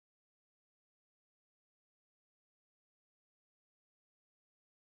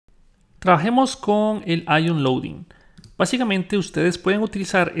Trabajemos con el ion loading. Básicamente ustedes pueden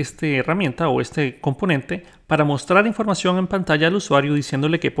utilizar esta herramienta o este componente para mostrar información en pantalla al usuario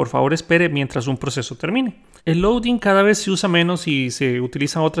diciéndole que por favor espere mientras un proceso termine. El loading cada vez se usa menos y se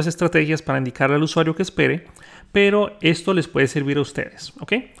utilizan otras estrategias para indicarle al usuario que espere, pero esto les puede servir a ustedes,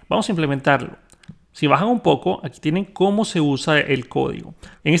 ¿ok? Vamos a implementarlo. Si bajan un poco, aquí tienen cómo se usa el código.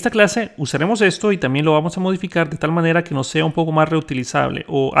 En esta clase usaremos esto y también lo vamos a modificar de tal manera que nos sea un poco más reutilizable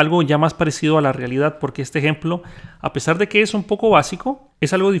o algo ya más parecido a la realidad, porque este ejemplo, a pesar de que es un poco básico,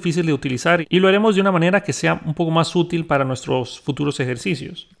 es algo difícil de utilizar y lo haremos de una manera que sea un poco más útil para nuestros futuros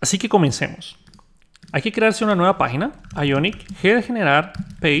ejercicios. Así que comencemos. Hay que crearse una nueva página, Ionic, G de generar,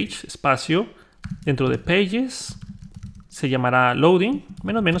 page, espacio, dentro de pages, se llamará loading,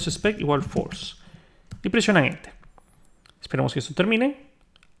 menos spec igual false. Y presionan Enter. Esperemos que esto termine.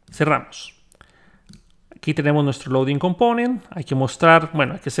 Cerramos. Aquí tenemos nuestro loading component. Hay que mostrar,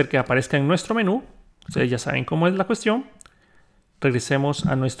 bueno, hay que hacer que aparezca en nuestro menú. Ustedes ya saben cómo es la cuestión. Regresemos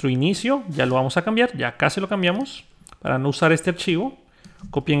a nuestro inicio. Ya lo vamos a cambiar. Ya casi lo cambiamos. Para no usar este archivo,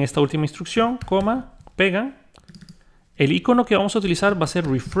 copien esta última instrucción, coma, pegan. El icono que vamos a utilizar va a ser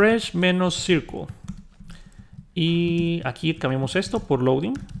refresh menos circle. Y aquí cambiamos esto por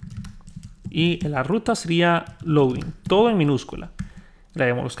loading. Y la ruta sería loading, todo en minúscula.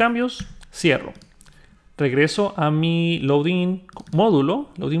 Grabemos los cambios, cierro. Regreso a mi loading módulo,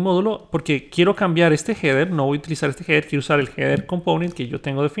 porque quiero cambiar este header. No voy a utilizar este header, quiero usar el header component que yo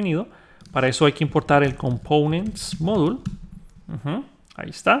tengo definido. Para eso hay que importar el components module. Ahí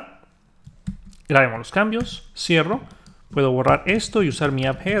está. Grabemos los cambios, cierro. Puedo borrar esto y usar mi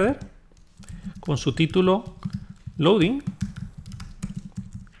app header con su título loading.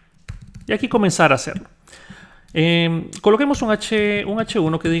 Y aquí comenzar a hacerlo. Coloquemos un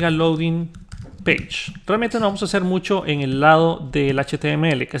H1 que diga loading page. Realmente no vamos a hacer mucho en el lado del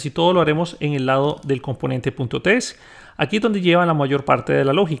HTML. Casi todo lo haremos en el lado del componente .ts. Aquí es donde lleva la mayor parte de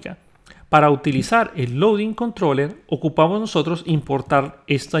la lógica. Para utilizar el loading controller, ocupamos nosotros importar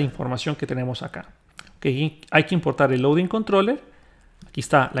esta información que tenemos acá. Okay, hay que importar el loading controller. Aquí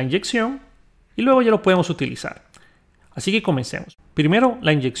está la inyección. Y luego ya lo podemos utilizar. Así que comencemos. Primero,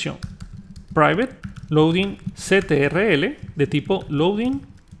 la inyección. Private loading CTRL de tipo loading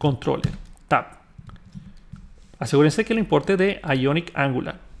controller tab. Asegúrense que lo importe de Ionic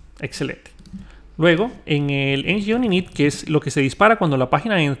Angular. Excelente. Luego en el ng-init, que es lo que se dispara cuando la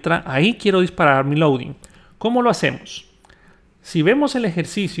página entra, ahí quiero disparar mi loading. ¿Cómo lo hacemos? Si vemos el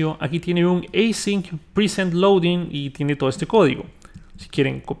ejercicio, aquí tiene un async present loading y tiene todo este código. Si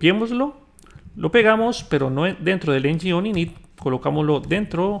quieren, copiémoslo, lo pegamos, pero no dentro del ng-init. Colocámoslo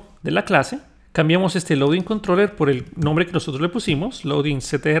dentro de la clase, cambiamos este loading controller por el nombre que nosotros le pusimos, loading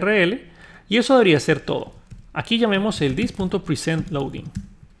CTRL, y eso debería ser todo. Aquí llamemos el this.presentLoading.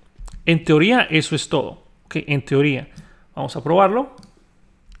 En teoría eso es todo. Okay, en teoría. Vamos a probarlo.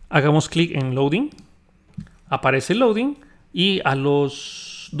 Hagamos clic en loading, aparece el loading y a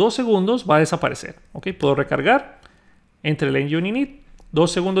los 2 segundos va a desaparecer. Okay, puedo recargar, entre el ng-init,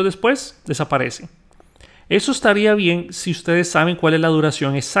 2 segundos después desaparece. Eso estaría bien si ustedes saben cuál es la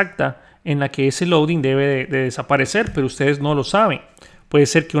duración exacta en la que ese loading debe de desaparecer, pero ustedes no lo saben. Puede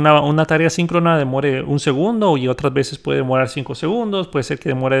ser que una tarea síncrona demore 1 segundo y otras veces puede demorar 5 segundos. Puede ser que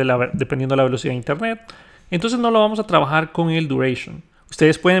demore dependiendo de la velocidad de internet. Entonces no lo vamos a trabajar con el duration.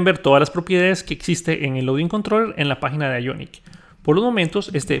 Ustedes pueden ver todas las propiedades que existe en el loading controller en la página de Ionic. Por los momentos,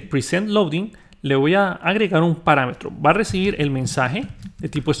 este present loading le voy a agregar un parámetro. Va a recibir el mensaje de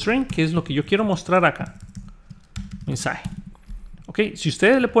tipo string, que es lo que yo quiero mostrar acá. Mensaje. Ok, si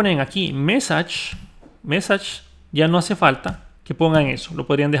ustedes le ponen aquí message, ya no hace falta que pongan eso. Lo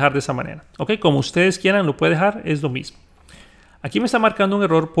podrían dejar de esa manera. Ok, como ustedes quieran, lo puede dejar, es lo mismo. Aquí me está marcando un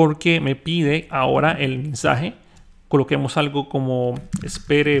error porque me pide ahora el mensaje. Coloquemos algo como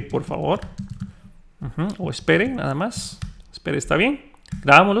espere, por favor. O espere, nada más. Espere, está bien.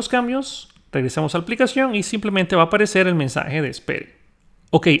 Grabamos los cambios, regresamos a la aplicación y simplemente va a aparecer el mensaje de espere.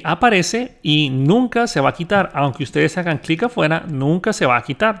 Ok, aparece y nunca se va a quitar. Aunque ustedes hagan clic afuera, nunca se va a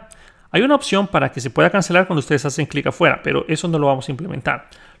quitar. Hay una opción para que se pueda cancelar cuando ustedes hacen clic afuera, pero eso no lo vamos a implementar.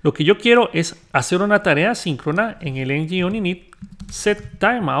 Lo que yo quiero es hacer una tarea síncrona en el ng-init set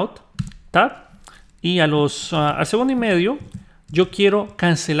timeout tab y al segundo y medio yo quiero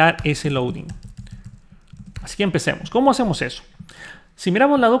cancelar ese loading. Así que empecemos. ¿Cómo hacemos eso? Si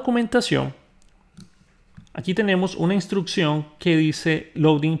miramos la documentación, aquí tenemos una instrucción que dice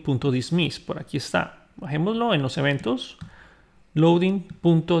loading.dismiss. Por aquí está. Bajémoslo en los eventos.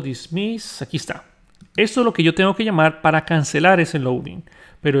 Loading.dismiss. Aquí está. Esto es lo que yo tengo que llamar para cancelar ese loading.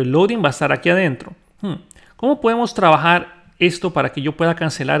 Pero el loading va a estar aquí adentro. ¿Cómo podemos trabajar esto para que yo pueda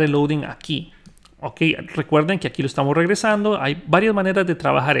cancelar el loading aquí. Ok, recuerden que aquí lo estamos regresando. Hay varias maneras de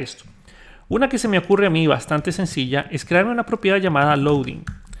trabajar esto. Una que se me ocurre a mí bastante sencilla es crearme una propiedad llamada loading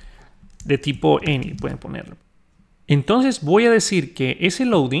de tipo any, pueden ponerlo. Entonces voy a decir que ese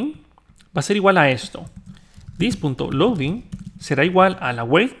loading va a ser igual a esto. This.loading será igual a la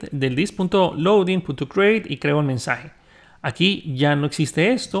wait del this.loading.create y creo el mensaje. Aquí ya no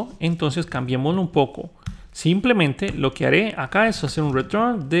existe esto, entonces cambiémoslo un poco. Simplemente lo que haré acá es hacer un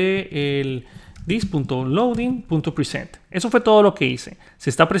return de el this.loading.present. Eso fue todo lo que hice. Se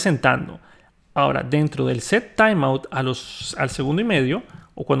está presentando. Ahora, dentro del set timeout al segundo y medio,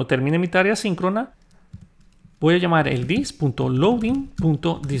 o cuando termine mi tarea síncrona, voy a llamar el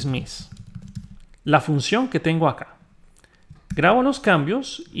this.loading.dismiss. La función que tengo acá. Grabo los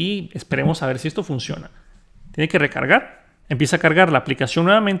cambios y esperemos a ver si esto funciona. Tiene que recargar. Empieza a cargar la aplicación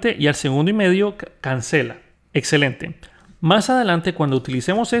nuevamente y al segundo y medio cancela. Excelente. Más adelante, cuando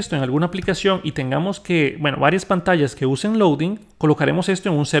utilicemos esto en alguna aplicación y tengamos varias pantallas que usen loading, colocaremos esto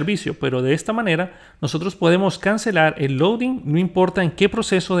en un servicio, pero de esta manera nosotros podemos cancelar el loading, no importa en qué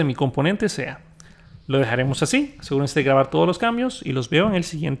proceso de mi componente sea. Lo dejaremos así. Asegúrense de grabar todos los cambios y los veo en el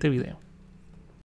siguiente video.